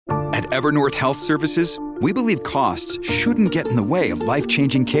Evernorth Health Services, we believe costs shouldn't get in the way of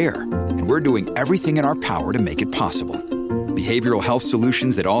life-changing care, and we're doing everything in our power to make it possible. Behavioral health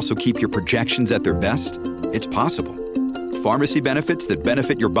solutions that also keep your projections at their best? It's possible. Pharmacy benefits that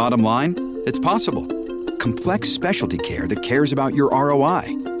benefit your bottom line? It's possible. Complex specialty care that cares about your ROI?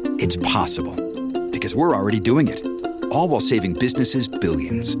 It's possible. Because we're already doing it. All while saving businesses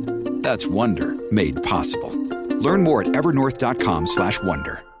billions. That's Wonder made possible. Learn more at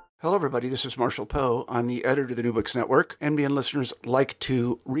evernorth.com/wonder. Hello, everybody. This is Marshall Poe. I'm the editor of the New Books Network. NBN listeners like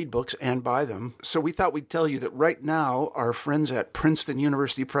to read books and buy them. So we thought we'd tell you that right now, our friends at Princeton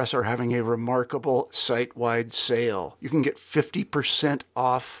University Press are having a remarkable site-wide sale. You can get 50%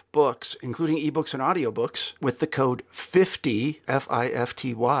 off books, including ebooks and audiobooks, with the code 50,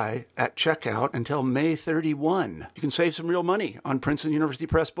 F-I-F-T-Y, at checkout until May 31. You can save some real money on Princeton University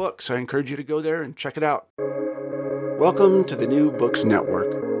Press books. I encourage you to go there and check it out. Welcome to the New Books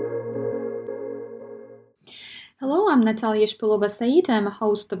Network. Hello, I'm Natalia Shpilova-Said. I'm a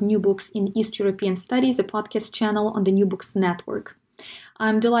host of New Books in East European Studies, a podcast channel on the New Books Network.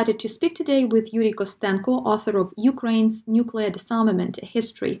 I'm delighted to speak today with Yuri Kostenko, author of Ukraine's Nuclear Disarmament, a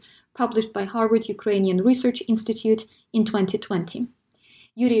History, published by Harvard Ukrainian Research Institute in 2020.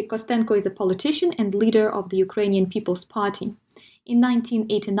 Yuri Kostenko is a politician and leader of the Ukrainian People's Party. In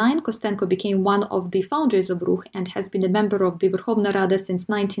 1989, Kostenko became one of the founders of Ruch and has been a member of the Verkhovna Rada since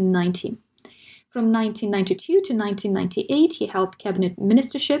 1990. From 1992 to 1998, he held cabinet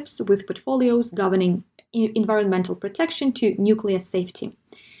ministerships with portfolios governing environmental protection to nuclear safety.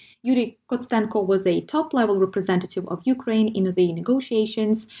 Yuri Kostenko was a top-level representative of Ukraine in the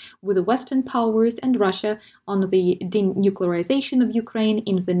negotiations with the Western powers and Russia on the denuclearization of Ukraine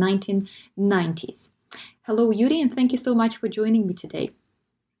in the 1990s. Hello, Yuri, and thank you so much for joining me today.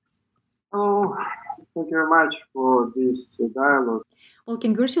 Oh, thank you very much for this dialogue. Well,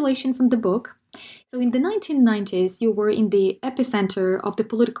 congratulations on the book. So in the 1990s, you were in the epicenter of the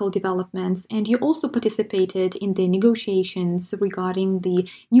political developments, and you also participated in the negotiations regarding the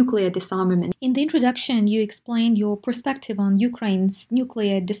nuclear disarmament. In the introduction, you explained your perspective on Ukraine's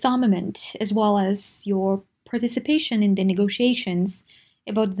nuclear disarmament, as well as your participation in the negotiations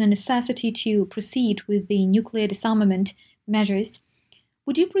about the necessity to proceed with the nuclear disarmament measures.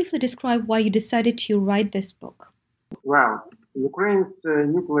 Would you briefly describe why you decided to write this book? Well, Ukraine's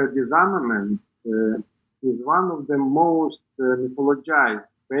nuclear disarmament is one of the most mythologized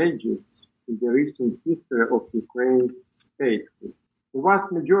pages in the recent history of Ukraine's statehood. The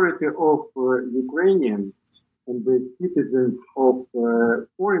vast majority of Ukrainians and the citizens of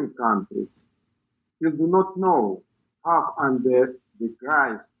foreign countries still do not know how, under the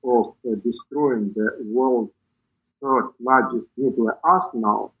guise of destroying the world's third largest nuclear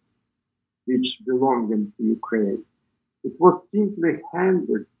arsenal, which belonged to Ukraine, it was simply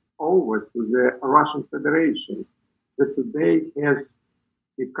handed over to the Russian Federation that today has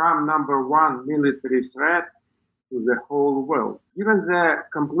become number one military threat to the whole world. Given the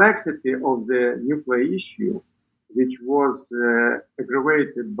complexity of the nuclear issue, which was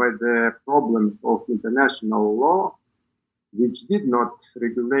aggravated by the problems of international law, which did not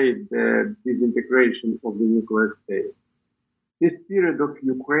regulate the disintegration of the nuclear state, this period of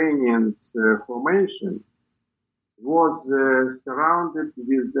Ukrainians' formation was surrounded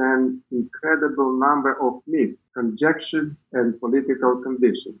with an incredible number of myths, conjectures, and political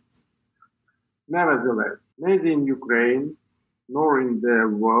conditions. Nevertheless, neither in Ukraine nor in the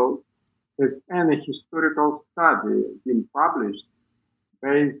world has any historical study been published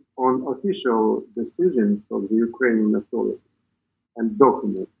based on official decisions of the Ukrainian authorities and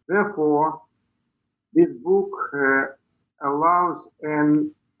documents. Therefore, this book allows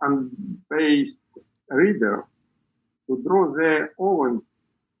an unbiased reader to draw their own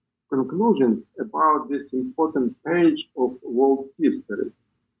conclusions about this important page of world history,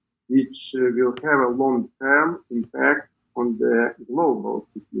 which will have a long-term impact on the global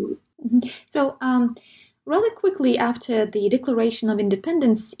security. Mm-hmm. So, rather quickly after the Declaration of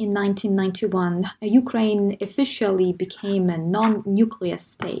Independence in 1991, Ukraine officially became a non-nuclear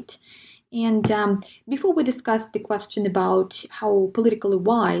state. And before we discuss the question about how politically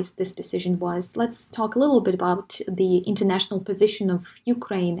wise this decision was, let's talk a little bit about the international position of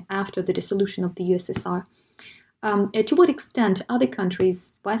Ukraine after the dissolution of the USSR. To what extent other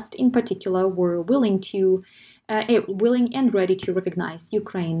countries, West in particular, were willing and ready to recognize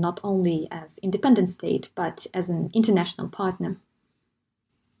Ukraine not only as independent state, but as an international partner?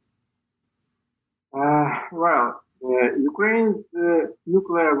 Ukraine's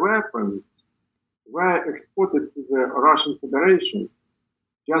nuclear weapons were exported to the Russian Federation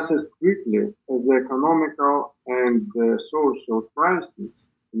just as quickly as the economical and social crisis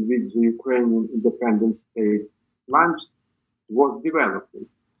in which the Ukrainian independent state plunged was developing.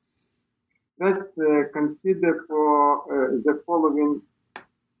 Let's consider for the following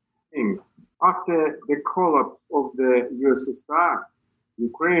things. After the collapse of the USSR,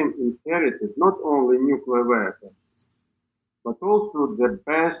 Ukraine inherited not only nuclear weapons, but also the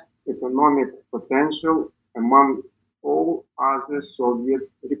best economic potential among all other Soviet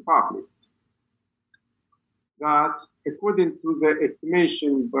republics. Thus, according to the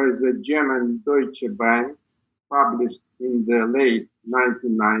estimation by the German Deutsche Bank, published in the late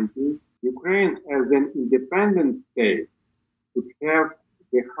 1990s, Ukraine as an independent state would have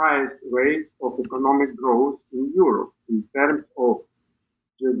the highest rate of economic growth in Europe in terms of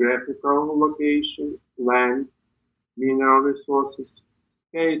geographical location, land, mineral resources,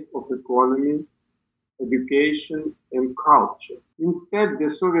 state of economy, education, and culture. Instead, the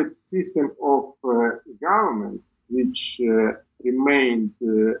Soviet system of government, which remained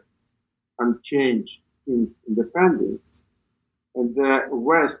unchanged since independence, and the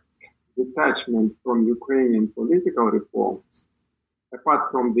West detachment from Ukrainian political reforms,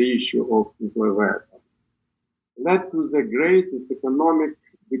 apart from the issue of nuclear weapons, led to the greatest economic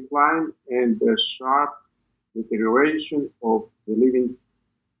decline and the sharp deterioration of the living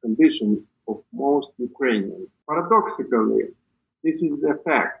conditions of most Ukrainians. Paradoxically, this is a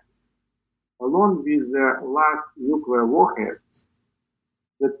fact. Along with the last nuclear warheads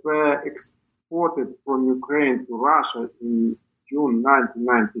that were exported from Ukraine to Russia in June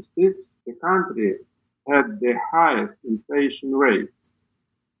 1996, the country had the highest inflation rates.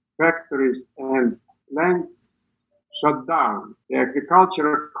 Factories and plants shut down. The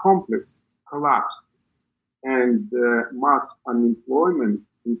agricultural complex collapsed and mass unemployment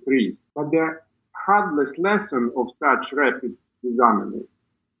increased. But the hardest lesson of such rapid disarmament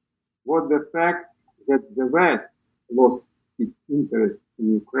was the fact that the West lost its interest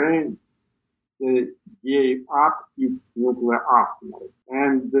in Ukraine. They gave up its nuclear arsenal.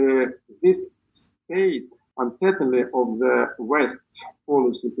 And this state uncertainty of the West's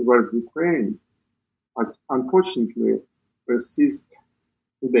policy towards Ukraine unfortunately persists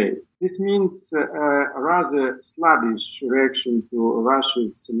today. This means a rather sluggish reaction to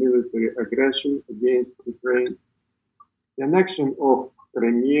Russia's military aggression against Ukraine, the annexion of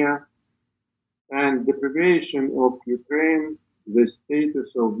Crimea, and the deprivation of Ukraine, the status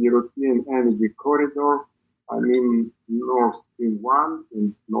of European energy corridor, Nord Stream 1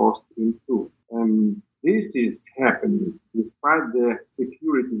 and Nord Stream 2. And this is happening despite the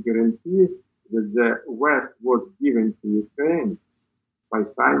security guarantee that the West was given to Ukraine by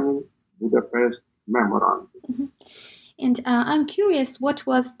signing Budapest Memorandum. Mm-hmm. And I'm curious, what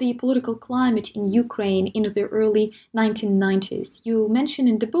was the political climate in Ukraine in the early 1990s? You mentioned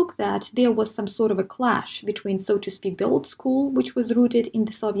in the book that there was some sort of a clash between, so to speak, the old school, which was rooted in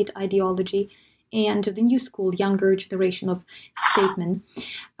the Soviet ideology, and the new school, younger generation of statesmen.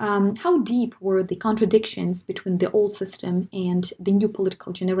 How deep were the contradictions between the old system and the new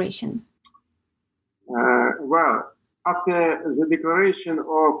political generation? Well, after the declaration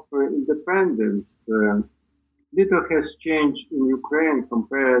of independence, little has changed in Ukraine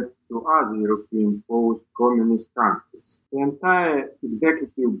compared to other European post-communist countries. The entire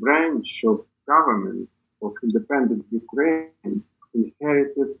executive branch of government of independent Ukraine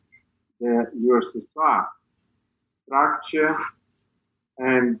inherited the USSR structure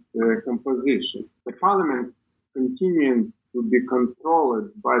and composition. The parliament continued to be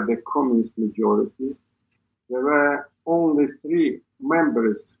controlled by the communist majority. There were only 3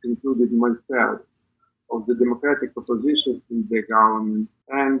 members, including myself, of the democratic opposition in the government,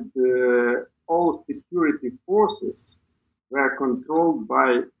 and all security forces were controlled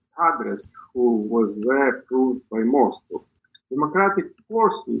by cadres who were approved by Moscow. Democratic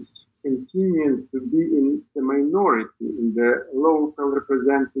forces continued to be in the minority in the local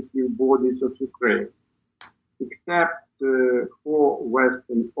representative bodies of Ukraine, except for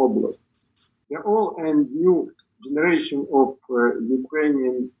Western oblasts. The old and new generation of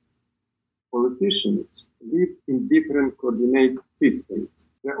Ukrainian politicians lived in different coordinate systems.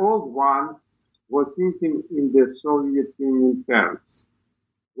 The old one was thinking in the Soviet Union terms.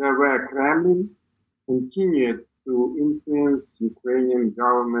 There were Kremlin continued to influence Ukrainian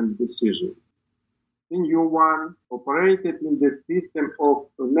government decisions. The new one operated in the system of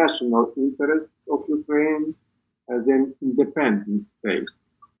national interests of Ukraine as an independent state.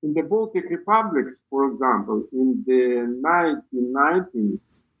 In the Baltic republics, for example, in the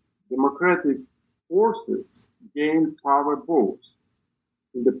 1990s, democratic forces gained power both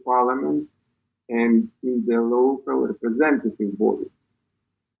in the parliament and in the local representative bodies.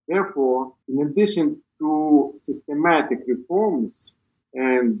 Therefore, in addition to systematic reforms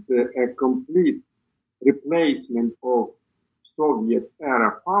and a complete replacement of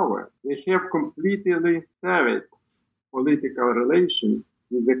Soviet-era power, they have completely severed political relations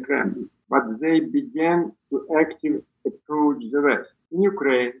with the Kremlin, but they began to actively approach the West. In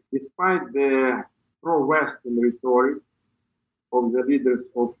Ukraine, despite the pro-Western rhetoric of the leaders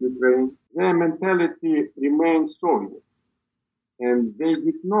of Ukraine, their mentality remained Soviet, and they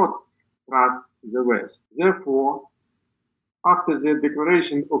did not trust the West. Therefore, after the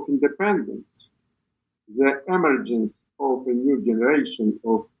declaration of independence, the emergence of a new generation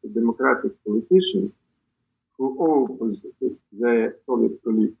of democratic politicians who opposed the Soviet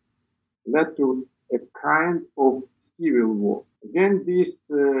colleagues led to a kind of civil war. Against this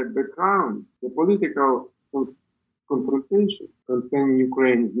background, the political confrontation concerning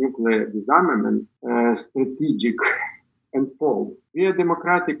Ukraine's nuclear disarmament strategic unfold. We, a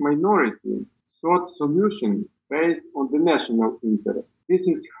democratic minority, sought solutions based on the national interest. This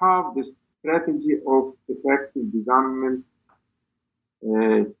is how the strategy of effective disarmament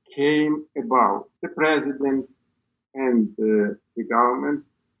came about. The president and the government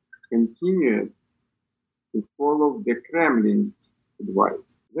continued to follow the Kremlin's advice.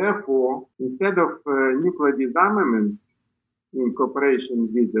 Therefore, instead of nuclear disarmament in cooperation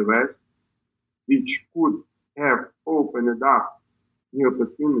with the West, which could have opened up new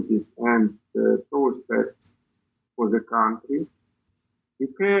opportunities and prospects for the country,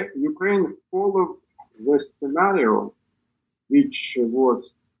 Ukraine followed the scenario which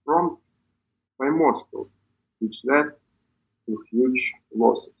was prompted by Moscow, which led to huge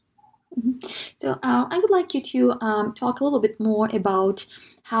losses. So I would like you to talk a little bit more about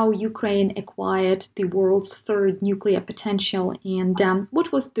how Ukraine acquired the world's third nuclear potential and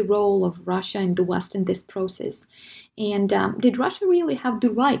what was the role of Russia and the West in this process. And did Russia really have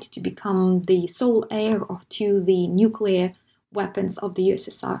the right to become the sole heir to the nuclear weapons of the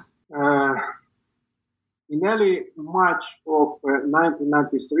USSR? In early March of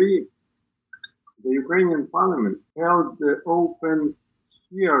 1993, the Ukrainian parliament held open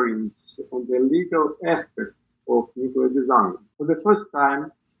hearings on the legal aspects of nuclear disarmament. For the first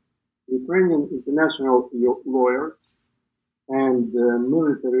time, Ukrainian international lawyers and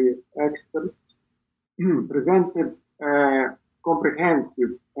military experts presented a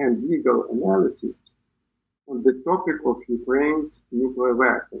comprehensive and legal analysis on the topic of Ukraine's nuclear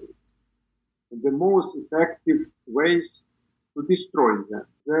weapons and the most effective ways to destroy them.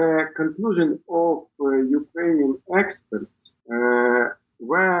 The conclusion of Ukrainian experts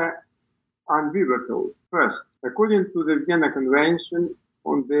were unequivocal. First, according to the Vienna Convention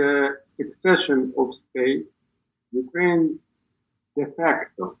on the Succession of States, Ukraine de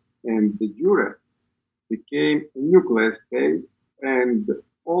facto and de jure became a nuclear state, and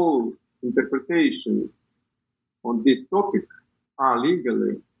all interpretations on this topic are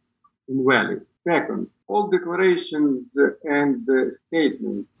legally invalid. Second, all declarations and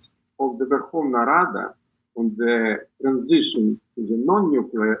statements of the Verkhovna Rada on the transition to the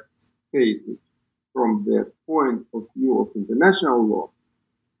non-nuclear status from the point of view of international law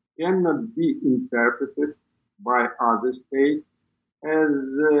cannot be interpreted by other states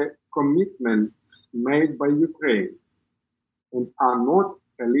as commitments made by Ukraine and are not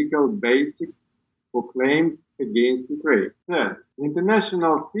a legal basis for claims against Ukraine. Third, the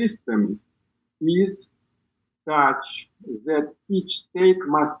international system is such that each state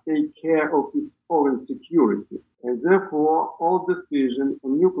must take care of its own security, and therefore all decisions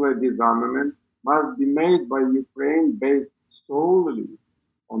on nuclear disarmament must be made by Ukraine based solely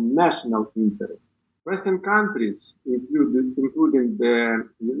on national interests. Western countries, including the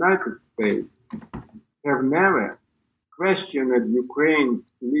United States, have never questioned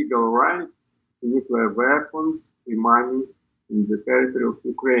Ukraine's legal right to nuclear weapons remaining in the territory of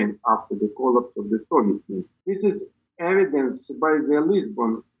Ukraine after the collapse of the Soviet Union. This is evidenced by the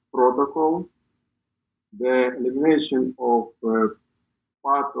Lisbon Protocol, the elimination of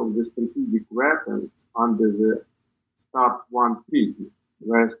part of the strategic weapons under the START I Treaty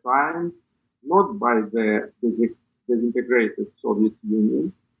were signed not by the disintegrated Soviet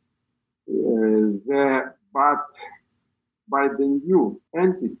Union, but by the new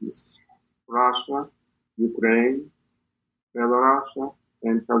entities, Russia, Ukraine, Belarus,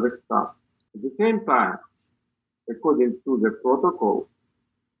 and Kazakhstan. At the same time, according to the protocol,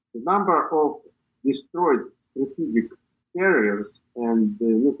 the number of destroyed strategic carriers and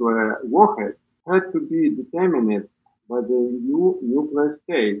nuclear warheads had to be determined by the new nuclear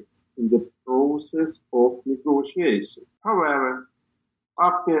states in the process of negotiation. However,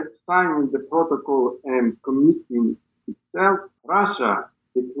 after signing the protocol and committing itself, Russia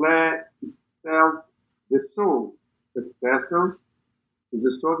declared itself the sole successor to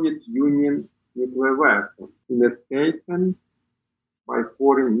the Soviet Union nuclear weapon in a statement by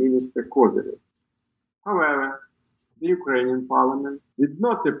Foreign Minister Kozenko. However, the Ukrainian parliament did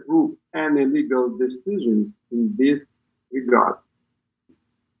not approve any legal decision in this regard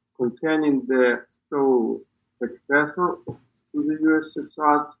concerning the sole successor to the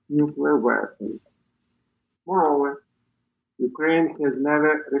USSR's nuclear weapons. Moreover, Ukraine has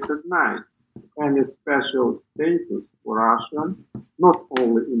never recognized any special status for Russia, not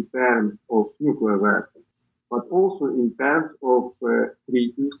only in terms of nuclear weapons, but also in terms of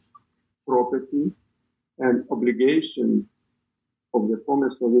treaties, property, and obligations of the former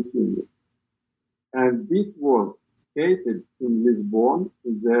Soviet Union. And this was stated in Lisbon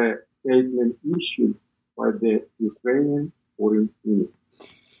in the statement issued by the Ukrainian Foreign Ministry.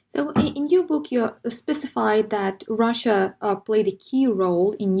 So in your book, you specified that Russia played a key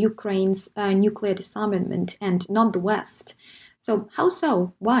role in Ukraine's nuclear disarmament and not the West. So how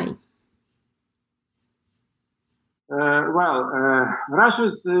so? Why?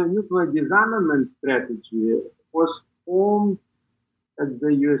 Russia's nuclear disarmament strategy was formed at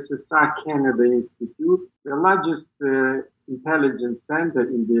the USSR Canada Institute, the largest intelligence center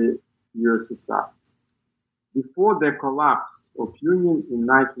in the USSR, before the collapse of Union in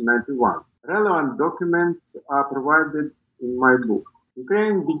 1991. Relevant documents are provided in my book.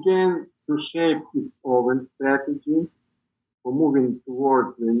 Ukraine began to shape its own strategy for moving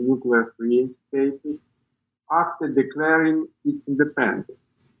towards the nuclear-free status after declaring its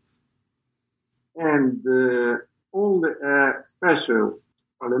independence. And only a special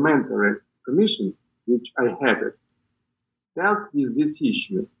parliamentary commission, which I headed, dealt with this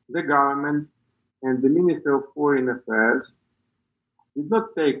issue. The government and the Minister of Foreign Affairs did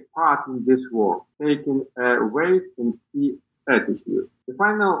not take part in this war, taking a wait-and-see attitude. The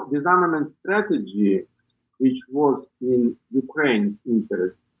final disarmament strategy, which was in Ukraine's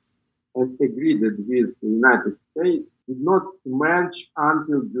interest and agreed with the United States, did not emerge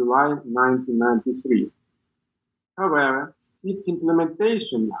until July 1993. However, its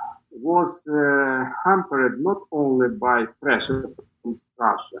implementation was hampered not only by pressure from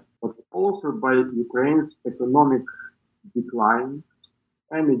Russia, but also by Ukraine's economic decline,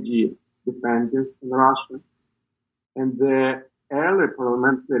 energy dependence on Russia, and the early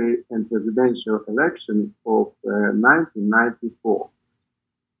parliamentary and presidential election of 1994.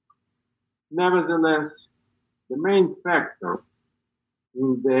 Nevertheless, the main factor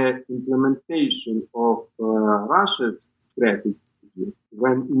in the implementation of Russia's strategy,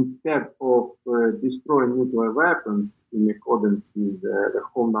 when instead of destroying nuclear weapons in accordance with the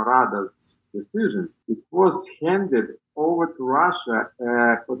Verkhovna Rada's decision, it was handed over to Russia,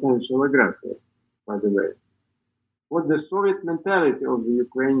 a potential aggressor, by the way, was the Soviet mentality of the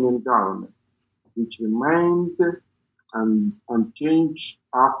Ukrainian government, which remained unchanged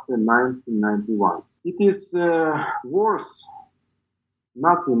after 1991. It is worth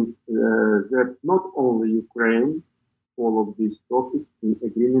nothing that not only Ukraine followed this topic in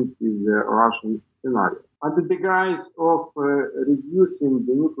agreement with the Russian scenario. Under the guise of reducing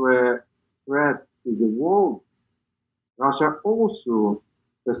the nuclear threat to the world, Russia also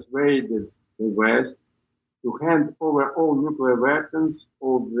persuaded the West to hand over all nuclear weapons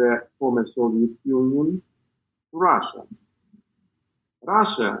of the former Soviet Union to Russia.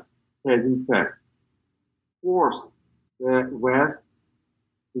 Russia has in fact forced the West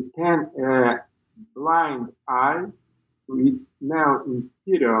to turn a blind eye to its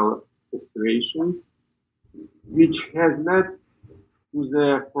neo-imperial aspirations, which has led to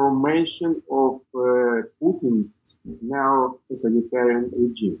the formation of Putin's neo-totalitarian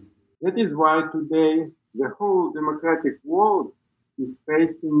regime. That is why today the whole democratic world is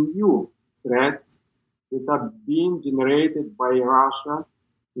facing new threats that are being generated by Russia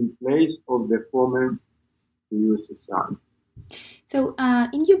in place of the former USSR. So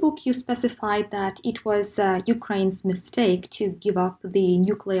in your book, you specified that it was Ukraine's mistake to give up the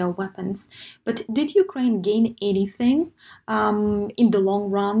nuclear weapons. But did Ukraine gain anything in the long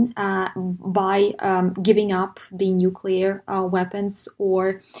run by giving up the nuclear weapons,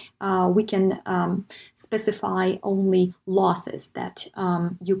 or we can specify only losses that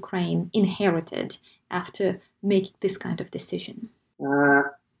Ukraine inherited after making this kind of decision?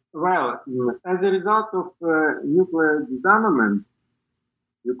 As a result of nuclear disarmament,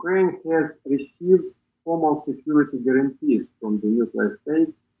 Ukraine has received formal security guarantees from the nuclear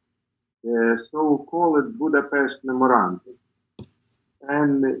states, the so-called Budapest Memorandum,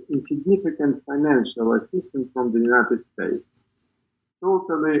 and insignificant financial assistance from the United States,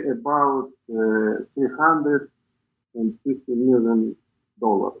 totally about $350 million.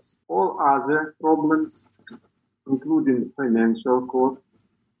 All other problems including financial costs,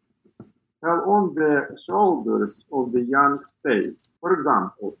 fell on the shoulders of the young state. For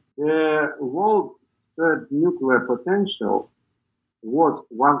example, the world's third nuclear potential was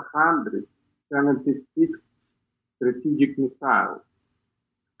 176 strategic missiles,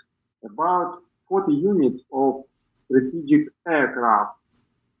 about 40 units of strategic aircrafts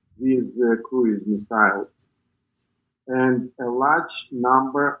with cruise missiles, and a large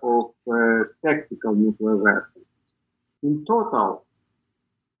number of tactical nuclear weapons. In total,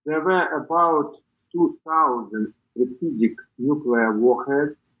 there were about 2,000 strategic nuclear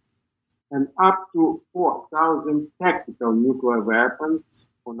warheads and up to 4,000 tactical nuclear weapons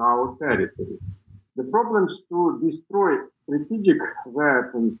on our territory. The problems to destroy strategic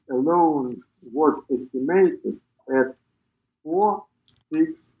weapons alone was estimated at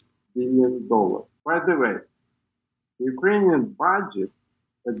 $4-6 billion. By the way, the Ukrainian budget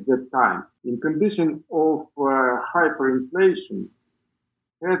at that time, in condition of hyperinflation,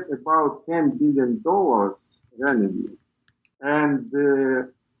 had about $10 billion revenue. And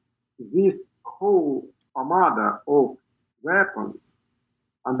this whole armada of weapons,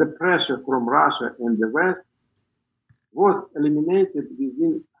 under pressure from Russia and the West, was eliminated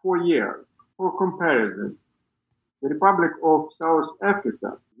within 4 years. For comparison, the Republic of South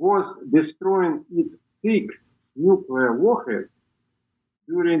Africa was destroying its 6 nuclear warheads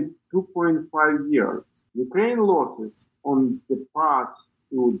during 2.5 years. Ukraine losses on the path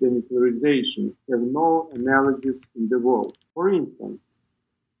to denuclearization have no analogies in the world. For instance,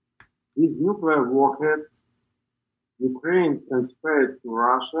 these nuclear warheads, Ukraine transferred to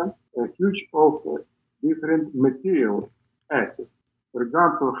Russia a huge of different material assets. For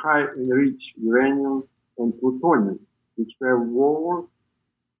example, high enriched uranium and plutonium, which were worth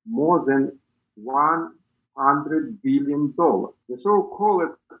more than $100 billion. The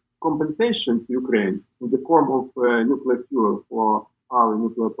so-called compensation to Ukraine in the form of nuclear fuel for our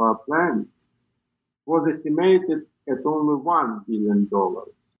nuclear power plants was estimated at only $1 billion.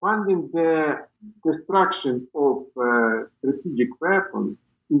 Funding the destruction of strategic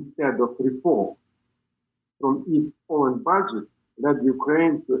weapons instead of reforms from its own budget led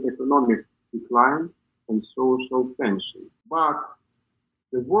Ukraine to economic decline and social tension. But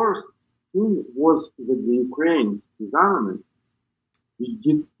the worst thing was that the Ukraine's disarmament, which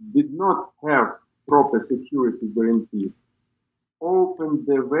did not have proper security guarantees, opened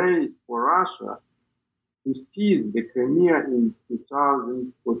the way for Russia to seize the Crimea in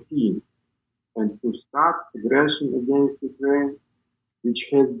 2014 and to start aggression against Ukraine, which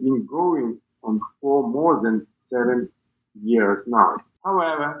has been going on for more than 7 years now.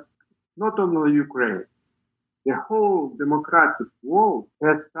 However, not only Ukraine, the whole democratic world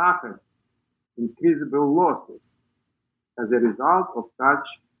has suffered increasable losses as a result of such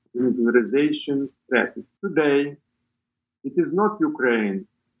denuclearization strategy. Today, it is not Ukraine,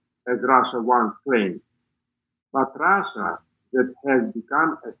 as Russia once claimed, but Russia that has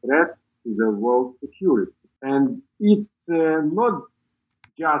become a threat to the world security. And it's not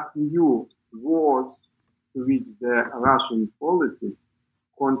just new wars to which the Russian policies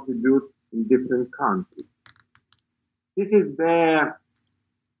contribute in different countries. This is the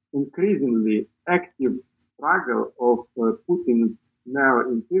increasingly active struggle of Putin's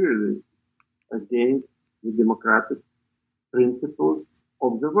neo-imperialism against the democratic principles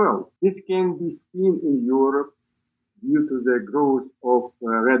of the world. This can be seen in Europe due to the growth of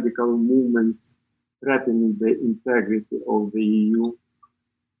radical movements threatening the integrity of the EU.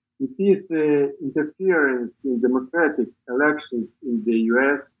 It is interference in democratic elections in the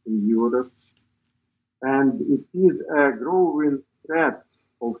US and Europe, and it is a growing threat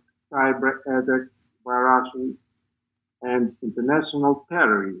of cyber attacks by Russians and international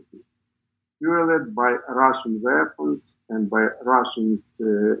terrorism, fueled by Russian weapons and by Russians'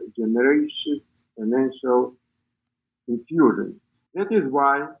 generations financial infusions. That is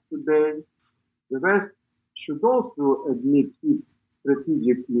why today the West should also admit its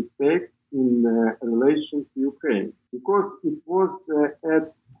strategic mistakes in relation to Ukraine, because it was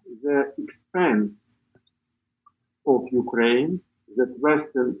at the expense of Ukraine that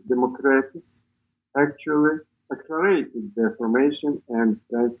Western democracies actually accelerated the formation and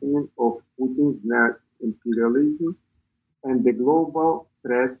strengthening of Putin's imperialism and the global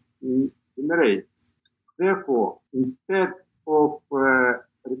threats it generates. Therefore, instead of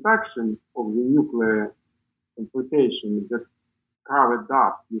reduction of the nuclear importation that covered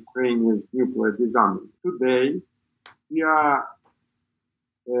up Ukrainian nuclear disarmament, today we are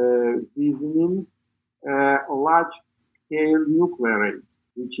visioning a large-scale nuclear race,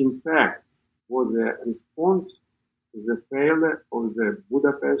 which in fact was a response to the failure of the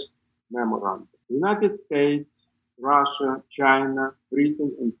Budapest Memorandum. The United States, Russia, China,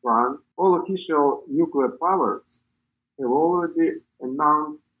 Britain, and France, all official nuclear powers have already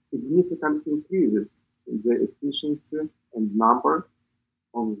announced significant increases in the efficiency and number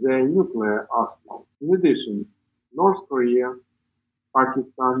of their nuclear arsenal. In addition, North Korea,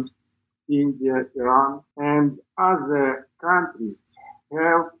 Pakistan, India, Iran, and other countries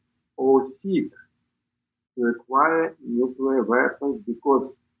have or seek to acquire nuclear weapons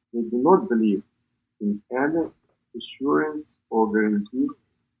because they do not believe in any assurance or guarantees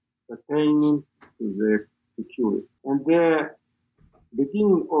pertaining to their security. And the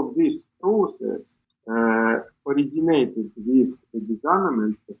beginning of this process originated with the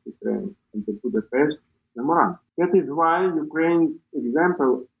disarmament of Ukraine and the Budapest Memorandum. That is why Ukraine's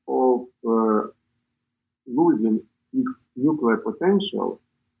example of losing its nuclear potential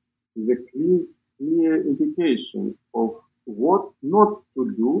is a clear indication of what not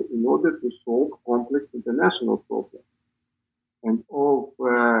to do in order to solve complex international problems, and of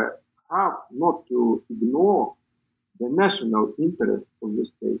how not to ignore the national interest of the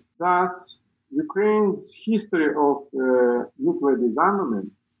state. Thus, Ukraine's history of nuclear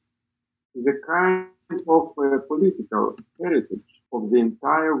disarmament is a kind of political heritage of the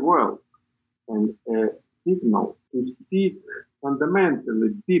entire world and a signal to seek fundamentally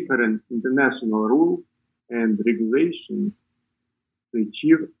different international rules and regulations to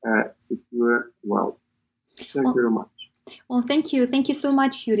achieve a secure world. Thank you very much. Well, thank you. Thank you so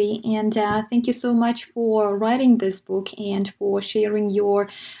much, Yuri. And thank you so much for writing this book and for sharing your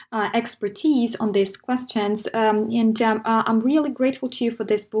expertise on these questions. I'm really grateful to you for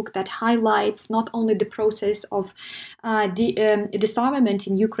this book that highlights not only the process of disarmament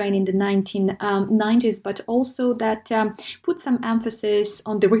in Ukraine in the 1990s, but also that puts some emphasis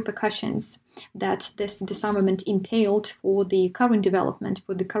on the repercussions that this disarmament entailed for the current development,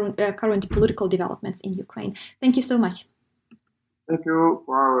 for the current political developments in Ukraine. Thank you so much. Thank you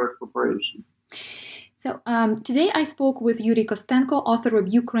for our cooperation. So today I spoke with Yuri Kostenko, author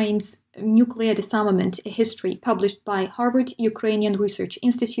of Ukraine's Nuclear Disarmament, a History, published by Harvard Ukrainian Research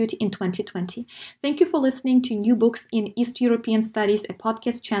Institute in 2020. Thank you for listening to New Books in East European Studies, a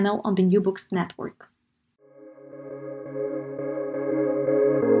podcast channel on the New Books Network.